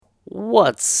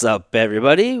What's up,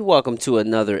 everybody? Welcome to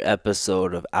another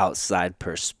episode of Outside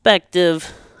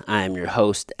Perspective. I am your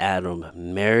host, Adam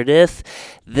Meredith.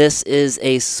 This is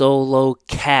a solo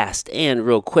cast. And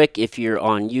real quick, if you're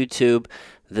on YouTube,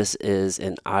 this is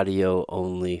an audio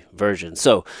only version.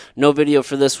 So, no video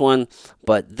for this one,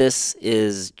 but this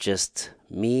is just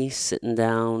me sitting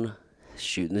down,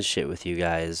 shooting the shit with you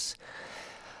guys.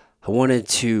 I wanted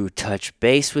to touch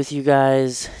base with you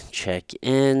guys, check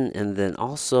in, and then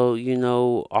also,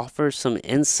 offer some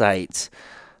insights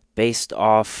based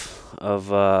off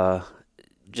of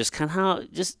just kind of how,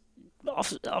 just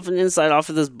off an insight off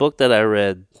of this book that I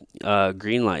read,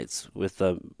 Green Lights,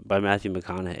 by Matthew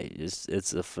McConaughey.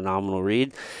 It's a phenomenal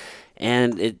read,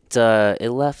 and it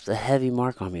left a heavy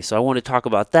mark on me. So I want to talk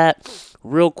about that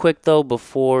real quick, though,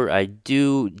 before I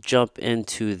do jump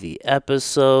into the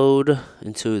episode,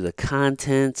 into the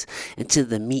content, into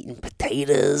the meat and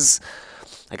potatoes.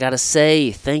 I gotta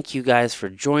say thank you guys for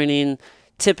joining.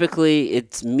 Typically,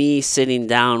 it's me sitting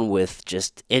down with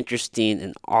just interesting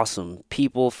and awesome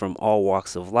people from all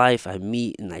walks of life. I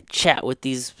meet and I chat with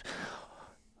these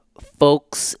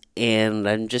folks, and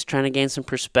I'm just trying to gain some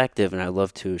perspective, and I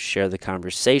love to share the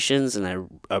conversations, and I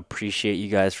appreciate you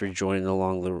guys for joining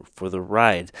along for the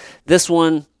ride. This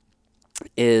one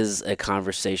is a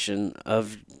conversation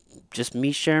of just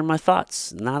me sharing my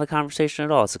thoughts. Not a conversation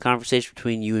at all. It's a conversation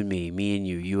between you and me and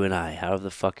you and I. However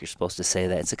the fuck you're supposed to say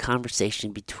that. It's a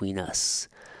conversation between us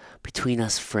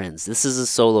friends. This is a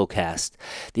solo cast.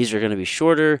 These are going to be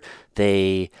shorter.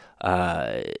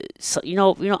 I'm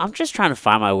just trying to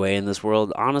find my way in this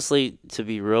world. Honestly, to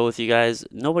be real with you guys,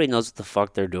 nobody knows what the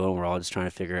fuck they're doing. We're all just trying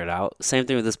to figure it out. Same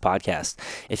thing with this podcast.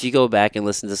 If you go back and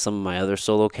listen to some of my other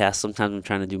solo casts, sometimes I'm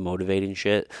trying to do motivating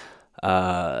shit.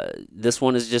 This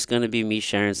one is just going to be me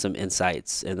sharing some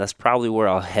insights, and that's probably where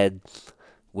I'll head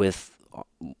with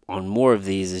on more of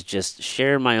these, is just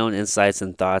share my own insights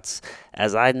and thoughts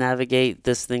as I navigate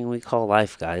this thing we call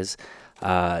life, guys.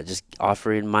 Just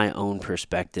offering my own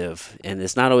perspective, and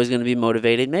it's not always going to be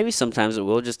motivated. Maybe sometimes it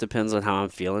will. It just depends on how I'm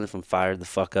feeling, if I'm fired the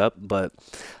fuck up. But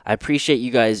I appreciate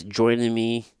you guys joining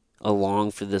me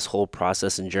along for this whole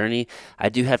process and journey. I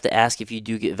do have to ask, if you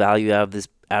do get value out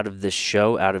of this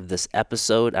show, out of this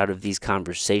episode, out of these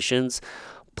conversations,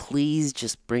 please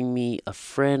just bring me a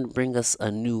friend, bring us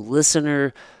a new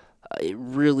listener. It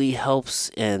really helps,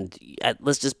 and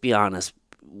let's just be honest.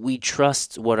 We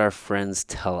trust what our friends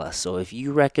tell us. So if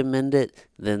you recommend it,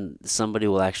 then somebody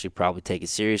will actually probably take it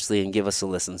seriously and give us a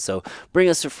listen. So bring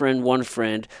us a friend, one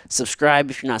friend. Subscribe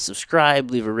if you're not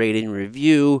subscribed. Leave a rating,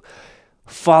 review.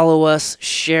 Follow us,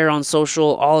 share on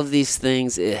social, all of these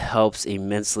things. It helps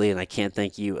immensely, and I can't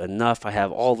thank you enough. I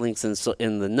have all links in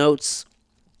the notes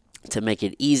to make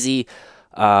it easy.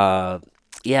 Yeah,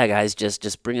 guys,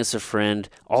 just bring us a friend.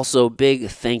 Also, big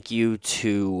thank you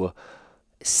to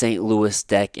St. Louis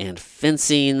Deck and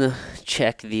Fencing.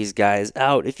 Check these guys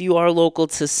out. If you are local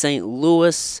to St.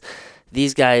 Louis,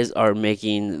 these guys are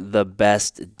making the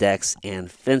best decks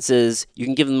and fences. You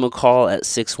can give them a call at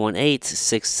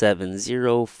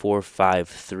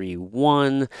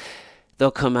 618-670-4531. They'll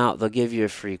come out, they'll give you a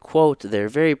free quote. They're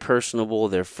very personable,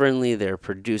 they're friendly, they're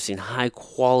producing high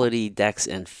quality decks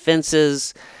and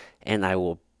fences, and I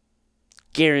will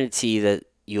guarantee that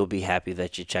you'll be happy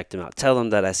that you checked them out. Tell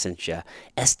them that I sent you.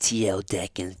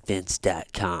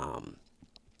 STLDeckandFence.com.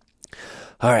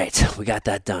 All right, we got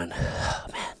that done. Oh,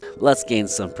 man, let's gain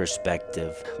some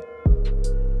perspective.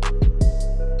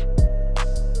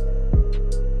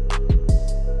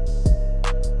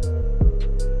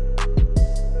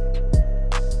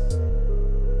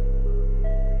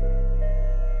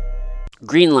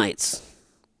 Green Lights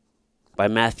by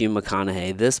Matthew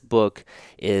McConaughey. This book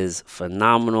is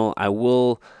phenomenal. I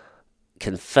will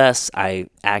confess, I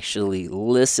actually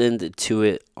listened to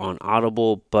it on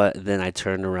Audible, but then I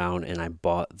turned around and I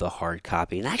bought the hard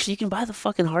copy. And actually, you can buy the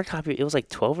fucking hard copy. It was like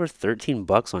 $12 or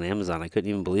 $13 on Amazon. I couldn't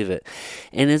even believe it.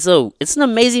 And it's an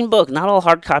amazing book. Not all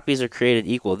hard copies are created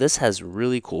equal. This has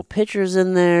really cool pictures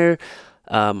in there.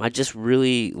 I just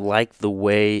really like the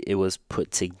way it was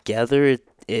put together.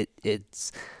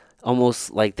 It's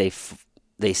almost like they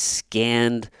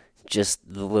scanned just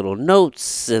the little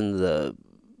notes and the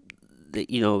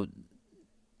there's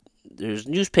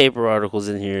newspaper articles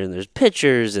in here, and there's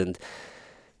pictures, and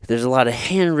there's a lot of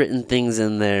handwritten things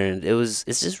in there, and it's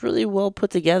just really well put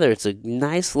together. It's a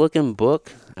nice looking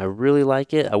book. I really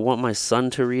like it. I want my son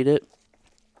to read it.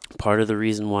 Part of the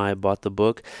reason why I bought the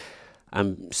book.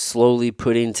 I'm slowly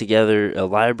putting together a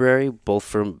library, both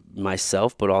for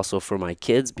myself but also for my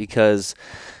kids, because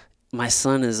my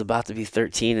son is about to be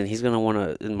 13 and he's going to want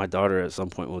to, and my daughter at some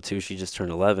point will too. She just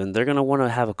turned 11. They're going to want to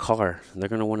have a car. They're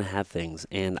going to want to have things.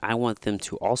 And I want them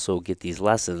to also get these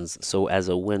lessons. So as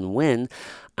a win-win,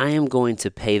 I am going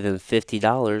to pay them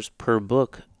 $50 per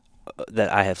book that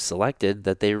I have selected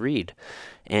that they read.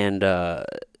 And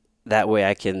that way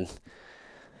I can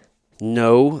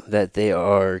know that they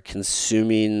are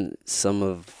consuming some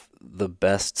of the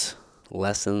best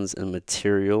lessons and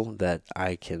material that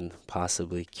I can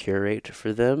possibly curate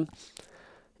for them.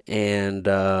 And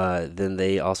then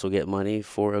they also get money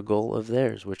for a goal of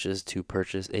theirs, which is to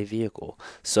purchase a vehicle.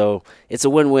 So it's a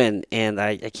win-win. And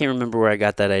I can't remember where I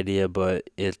got that idea, but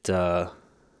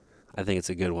I think it's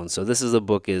a good one. So this is a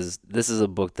book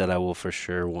that I will for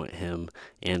sure want him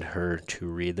and her to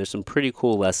read. There's some pretty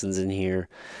cool lessons in here.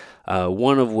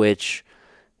 One of which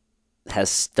has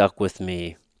stuck with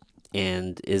me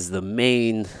and is the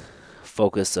main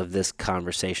focus of this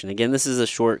conversation. Again, this is a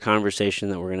short conversation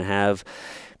that we're going to have,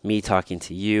 me talking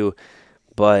to you,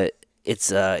 but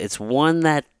it's one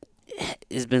that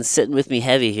has been sitting with me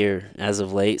heavy here as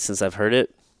of late since I've heard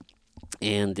it,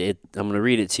 and I'm going to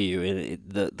read it to you. And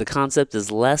the concept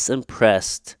is less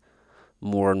impressed,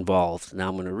 more involved. Now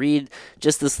I'm going to read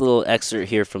just this little excerpt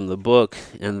here from the book,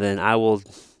 and then I will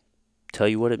tell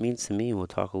you what it means to me, and we'll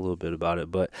talk a little bit about it.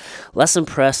 But less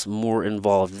impressed, more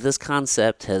involved. This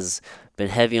concept has been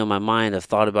heavy on my mind. I've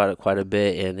thought about it quite a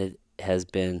bit, and it has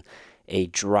been a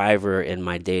driver in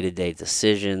my day-to-day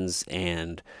decisions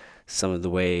and some of the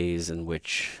ways in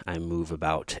which I move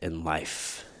about in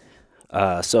life.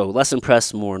 So less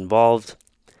impressed, more involved.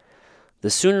 The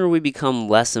sooner we become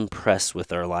less impressed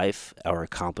with our life, our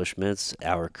accomplishments,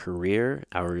 our career,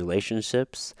 our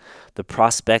relationships, the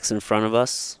prospects in front of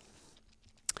us,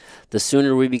 the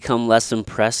sooner we become less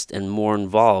impressed and more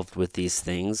involved with these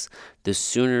things, the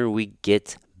sooner we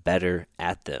get better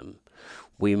at them.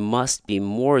 We must be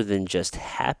more than just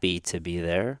happy to be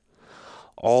there.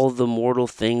 All the mortal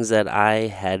things that I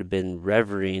had been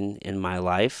revering in my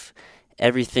life,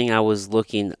 everything I was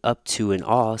looking up to in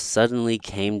awe, suddenly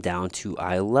came down to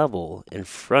eye level in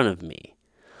front of me.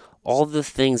 All the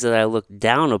things that I looked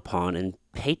down upon and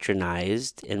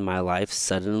patronized in my life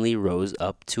suddenly rose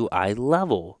up to eye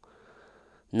level.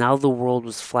 Now the world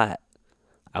was flat.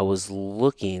 I was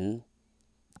looking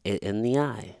it in the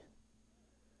eye.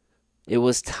 It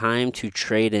was time to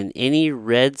trade in any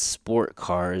red sport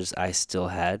cars I still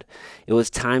had. It was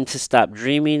time to stop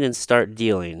dreaming and start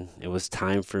dealing. It was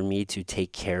time for me to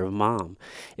take care of Mom.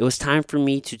 It was time for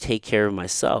me to take care of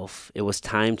myself. It was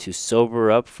time to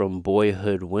sober up from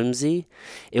boyhood whimsy.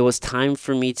 It was time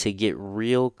for me to get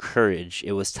real courage.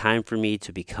 It was time for me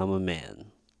to become a man.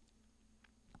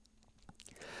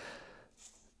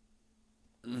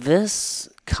 This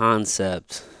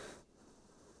concept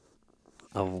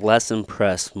of less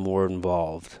impressed, more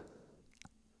involved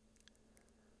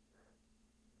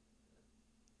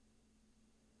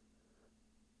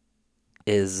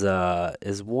is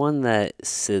one that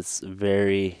sits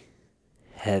very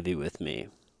heavy with me.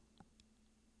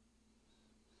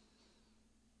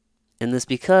 And this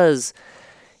because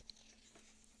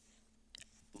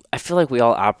I feel like we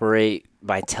all operate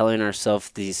by telling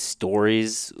ourselves these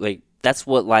stories. Like, that's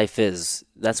what life is.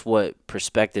 That's what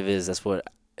perspective is. That's what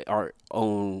our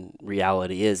own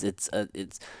reality is. It's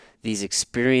these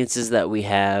experiences that we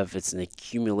have. It's an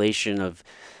accumulation of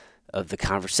the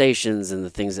conversations and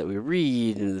the things that we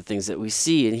read and the things that we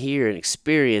see and hear and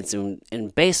experience.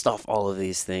 And based off all of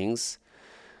these things,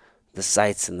 the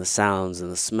sights and the sounds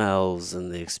and the smells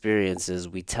and the experiences,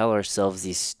 we tell ourselves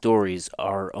these stories,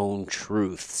 our own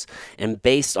truths. And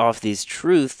based off these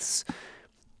truths,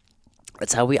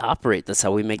 that's how we operate. That's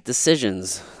how we make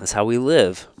decisions. That's how we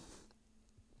live.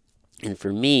 And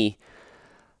for me,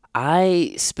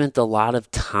 I spent a lot of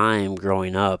time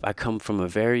growing up. I come from a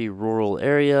very rural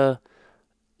area,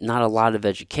 not a lot of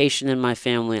education in my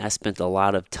family. I spent a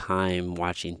lot of time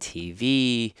watching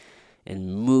TV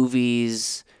and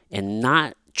movies and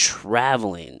not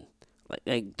traveling.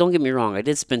 Like, don't get me wrong, I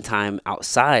did spend time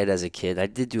outside as a kid. I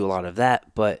did do a lot of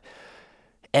that, but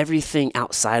everything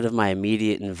outside of my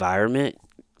immediate environment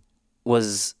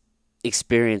was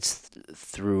experienced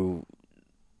through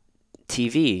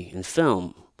TV and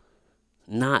film,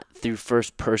 not through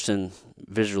first-person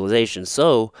visualization.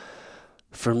 So,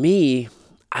 for me,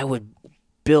 I would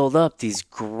build up these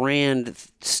grand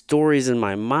stories in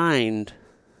my mind,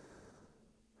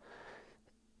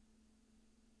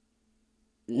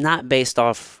 not based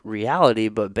off reality,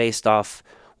 but based off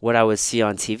what I would see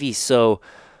on TV. So,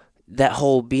 that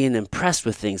whole being impressed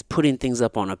with things, putting things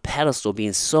up on a pedestal,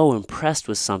 being so impressed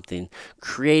with something,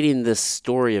 creating this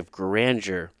story of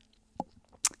grandeur,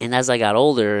 And as I got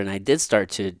older and I did start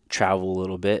to travel a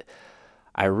little bit,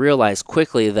 I realized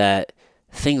quickly that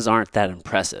things aren't that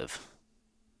impressive.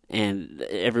 And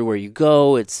everywhere you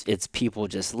go, it's people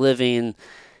just living,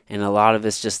 and a lot of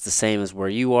it's just the same as where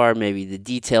you are. Maybe the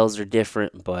details are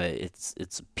different, but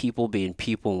it's people being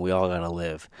people, and we all gotta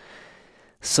live.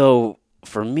 So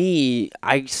for me,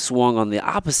 I swung on the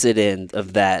opposite end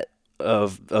of that,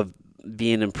 of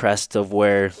being impressed, of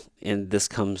where, and this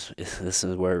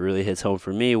is where it really hits home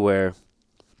for me, where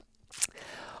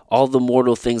all the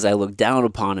mortal things I looked down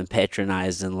upon and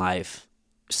patronized in life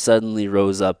suddenly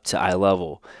rose up to eye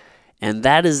level. And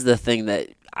that is the thing that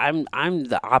I'm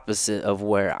the opposite of,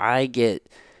 where I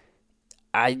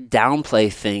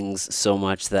downplay things so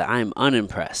much that I'm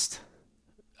unimpressed.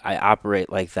 I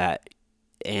operate like that.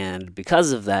 And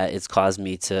because of that, it's caused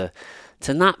me to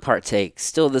not partake.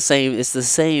 Still the same, it's the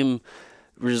same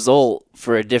result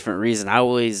for a different reason. I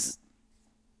always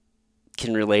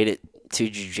can relate it to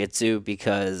jiu-jitsu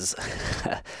because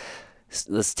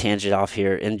let's tangent off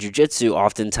here. In jiu-jitsu,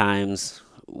 oftentimes,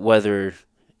 whether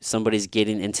somebody's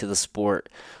getting into the sport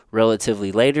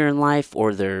relatively later in life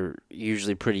or they're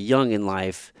usually pretty young in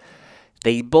life,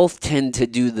 they both tend to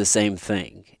do the same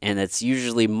thing. And it's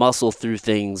usually muscle through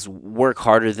things, work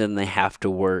harder than they have to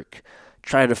work,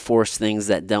 try to force things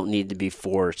that don't need to be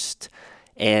forced.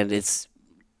 But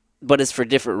it's for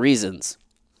different reasons.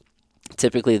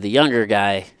 Typically the younger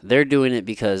guy, they're doing it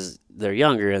because they're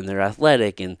younger and they're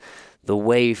athletic, and the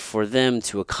way for them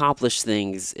to accomplish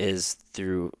things is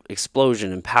through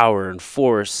explosion and power and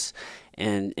force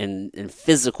and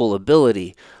physical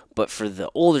ability. But for the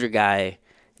older guy,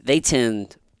 they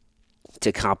tend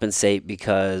to compensate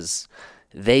because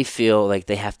they feel like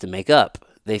they have to make up.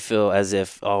 They feel as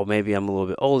if, oh, maybe I'm a little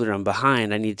bit older, I'm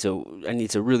behind. I need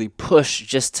to really push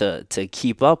just to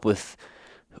keep up with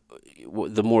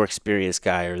the more experienced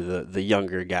guy or the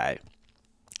younger guy.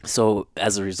 So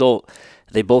as a result,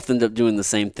 they both end up doing the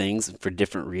same things for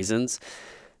different reasons.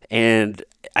 And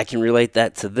I can relate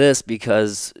that to this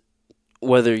because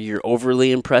whether you're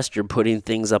overly impressed, you're putting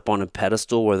things up on a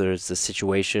pedestal, whether it's a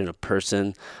situation, a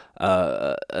person,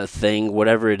 a thing,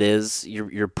 whatever it is,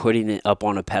 you're putting it up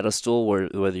on a pedestal,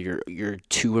 whether you're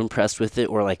too impressed with it,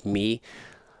 or like me,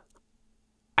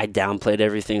 I downplayed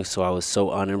everything, so I was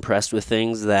so unimpressed with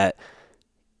things that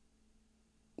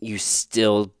you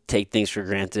still take things for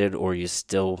granted, or you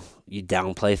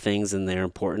downplay things and their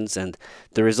importance, and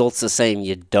the result's the same.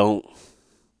 You don't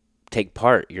take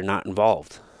part. You're not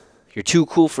involved. You're too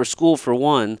cool for school, for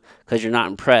one, because you're not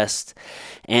impressed,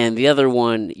 and the other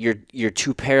one, you're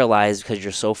too paralyzed because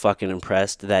you're so fucking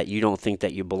impressed that you don't think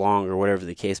that you belong, or whatever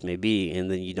the case may be,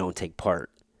 and then you don't take part.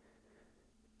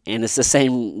 And it's the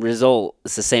same result.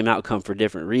 It's the same outcome for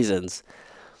different reasons,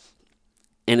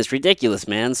 and it's ridiculous,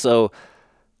 man. So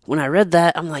when I read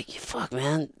that, I'm like, fuck,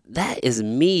 man, that is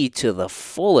me to the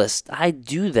fullest. I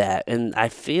do that, and I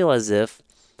feel as if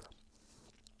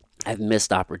I've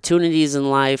missed opportunities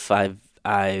in life.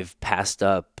 I've passed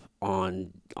up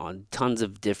on tons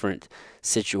of different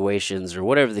situations, or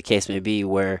whatever the case may be,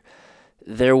 where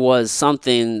there was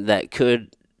something that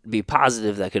could be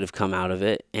positive that could have come out of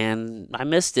it, and I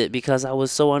missed it because I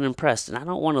was so unimpressed. And I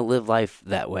don't want to live life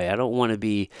that way. I don't want to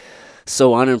be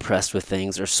so unimpressed with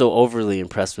things, or so overly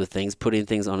impressed with things, putting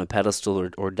things on a pedestal,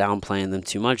 or downplaying them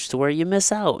too much to where you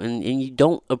miss out and you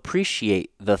don't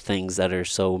appreciate the things that are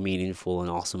so meaningful and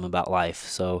awesome about life.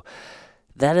 So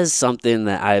that is something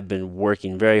that I've been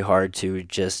working very hard to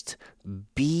just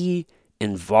be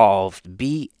involved,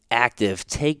 be active,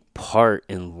 take part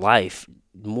in life,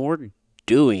 more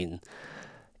doing.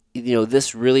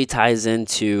 This really ties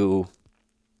into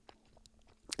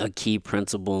a key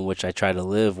principle in which I try to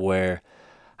live, where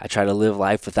I try to live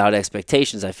life without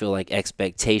expectations. I feel like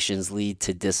expectations lead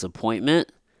to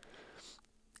disappointment.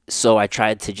 So I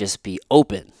tried to just be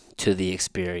open to the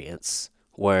experience,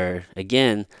 where,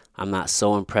 again, I'm not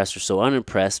so impressed or so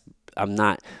unimpressed. I'm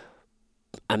not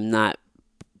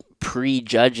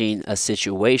prejudging a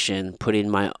situation, putting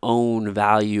my own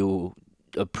value,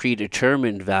 a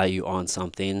predetermined value on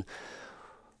something.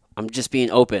 I'm just being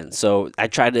open. So I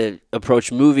try to approach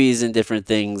movies and different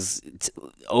things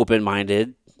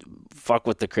open-minded. Fuck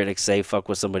what the critics say. Fuck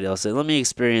what somebody else says. Let me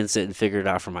experience it and figure it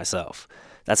out for myself.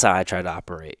 That's how I try to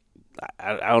operate.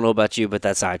 I don't know about you, but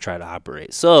that's how I try to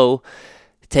operate. So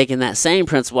taking that same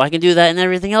principle, I can do that in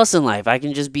everything else in life. I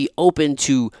can just be open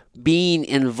to being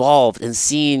involved and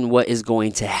seeing what is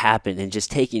going to happen and just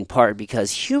taking part,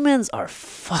 because humans are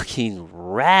fucking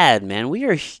rad, man.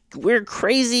 We're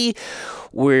crazy.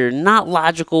 We're not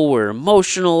logical. We're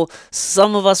emotional.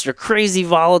 Some of us are crazy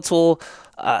volatile.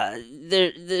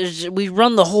 We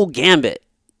run the whole gambit.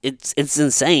 it's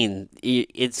insane.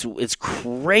 It's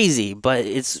crazy, but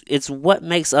it's what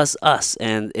makes us us,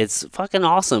 and it's fucking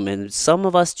awesome. And some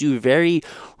of us do very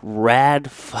rad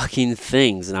fucking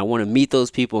things, and I want to meet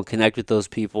those people and connect with those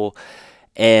people.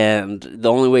 And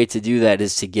the only way to do that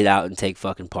is to get out and take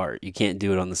fucking part. You can't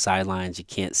do it on the sidelines. You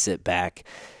can't sit back.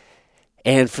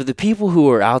 And for the people who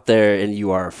are out there and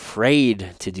you are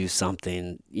afraid to do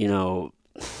something,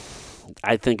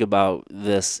 I think about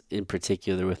this in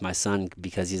particular with my son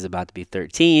because he's about to be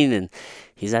 13 and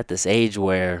he's at this age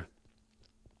where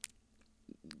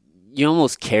you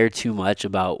almost care too much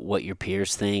about what your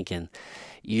peers think, and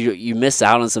you miss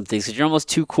out on some things because you're almost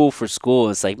too cool for school.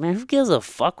 It's like, man, who gives a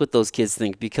fuck what those kids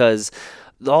think? Because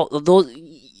those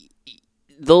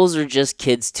are just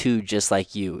kids too, just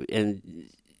like you. And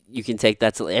you can take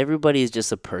that to everybody is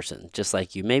just a person, just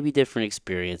like you. Maybe different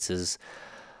experiences,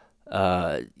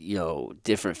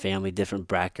 different family, different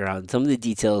background. Some of the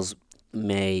details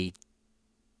may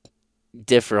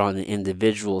differ on an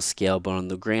individual scale, but on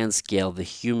the grand scale, the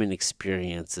human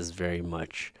experience is very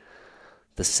much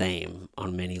the same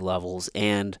on many levels.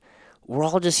 And we're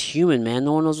all just human, man.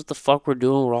 No one knows what the fuck we're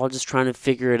doing. We're all just trying to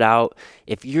figure it out.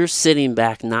 If you're sitting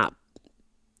back not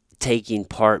taking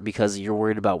part because you're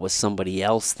worried about what somebody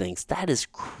else thinks, that is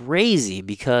crazy,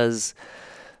 because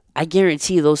I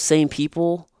guarantee those same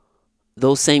people,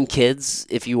 those same kids,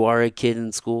 if you are a kid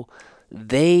in school,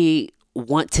 they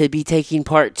want to be taking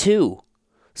part too.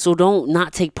 So don't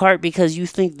not take part because you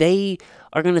think they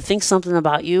are going to think something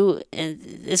about you. And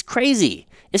it's crazy.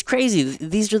 It's crazy.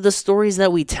 These are the stories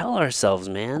that we tell ourselves,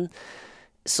 man.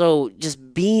 So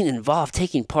just being involved,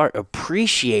 taking part,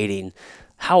 appreciating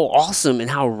how awesome and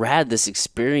how rad this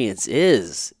experience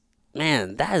is,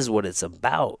 man, that is what it's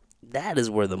about. That is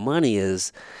where the money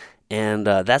is. And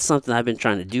that's something I've been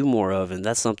trying to do more of, and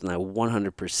that's something I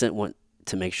 100% want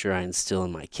to make sure I instill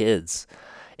in my kids.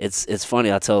 It's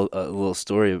funny. I'll tell a little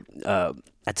story.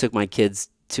 I took my kids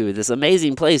to this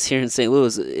amazing place here in St.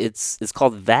 Louis. It's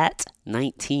called VAT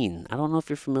 19. I don't know if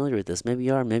you're familiar with this. Maybe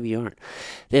you are, maybe you aren't.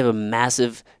 They have a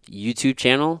massive YouTube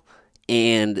channel,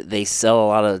 and they sell a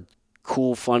lot of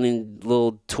cool, funny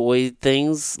little toy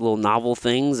things, little novel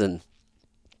things, and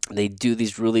they do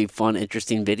these really fun,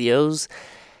 interesting videos.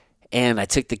 And I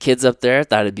took the kids up there. I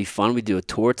thought it'd be fun. We'd do a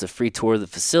tour. It's a free tour of the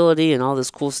facility and all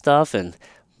this cool stuff. And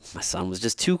my son was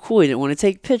just too cool. He didn't want to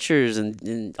take pictures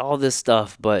and all this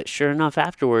stuff. But sure enough,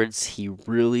 afterwards, he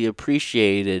really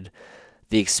appreciated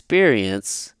the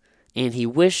experience. And he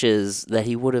wishes that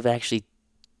he would have actually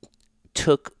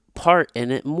took part in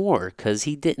it more, because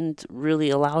he didn't really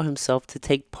allow himself to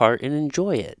take part and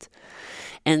enjoy it.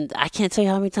 And I can't tell you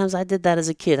how many times I did that as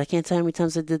a kid. I can't tell you how many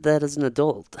times I did that as an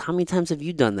adult. How many times have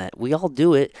you done that? We all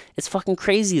do it. It's fucking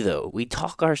crazy, though. We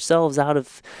talk ourselves out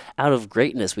of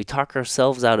greatness. We talk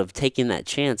ourselves out of taking that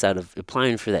chance, out of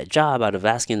applying for that job, out of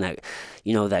asking that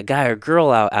guy or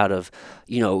girl out of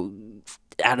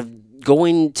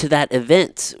going to that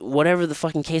event, whatever the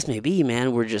fucking case may be,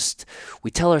 man. We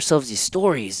tell ourselves these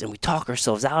stories and we talk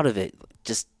ourselves out of it.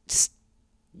 Just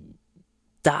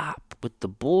stop with the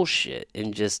bullshit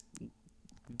and just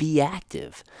be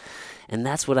active. And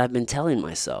that's what I've been telling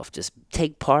myself. Just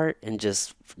take part and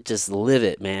just live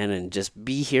it, man, and just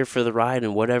be here for the ride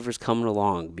and whatever's coming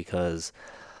along, because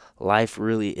life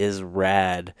really is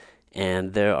rad,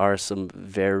 and there are some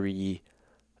very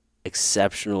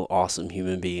exceptional, awesome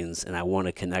human beings, and I want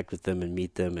to connect with them and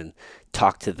meet them and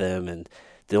talk to them. And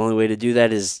the only way to do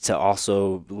that is to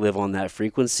also live on that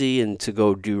frequency and to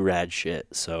go do rad shit.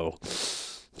 So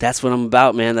that's what I'm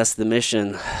about, man. That's the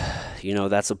mission.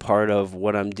 That's a part of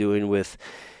what I'm doing with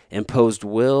Imposed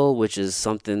Will, which is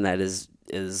something that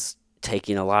is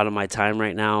taking a lot of my time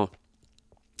right now.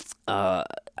 I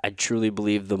truly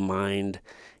believe the mind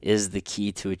is the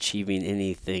key to achieving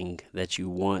anything that you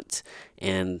want.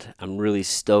 And I'm really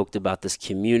stoked about this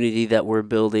community that we're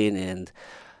building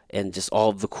and just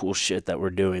all of the cool shit that we're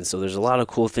doing. So there's a lot of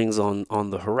cool things on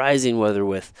the horizon, whether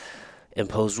with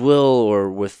Imposed Will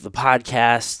or with the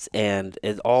podcast, and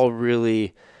it all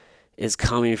really is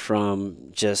coming from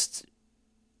just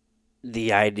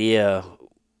the idea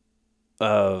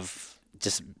of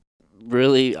just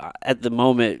really at the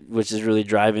moment, which is really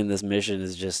driving this mission,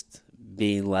 is just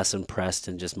being less impressed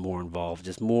and just more involved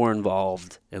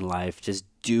in life, just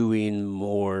doing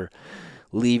more,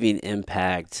 leaving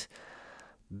impact,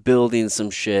 building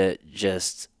some shit,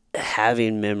 just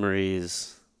having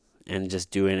memories, and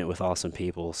just doing it with awesome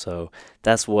people. So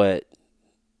that's what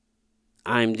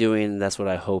I'm doing. That's what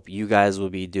I hope you guys will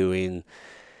be doing.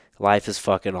 Life is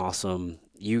fucking awesome.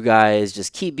 You guys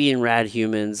just keep being rad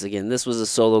humans. Again, this was a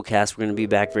solo cast. We're going to be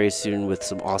back very soon with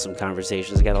some awesome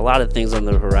conversations. Got a lot of things on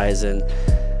the horizon.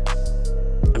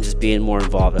 being more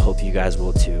involved. I hope you guys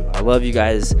will too. I love you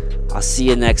guys. I'll see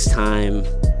you next time.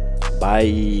 Bye.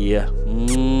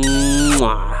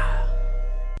 Mwah.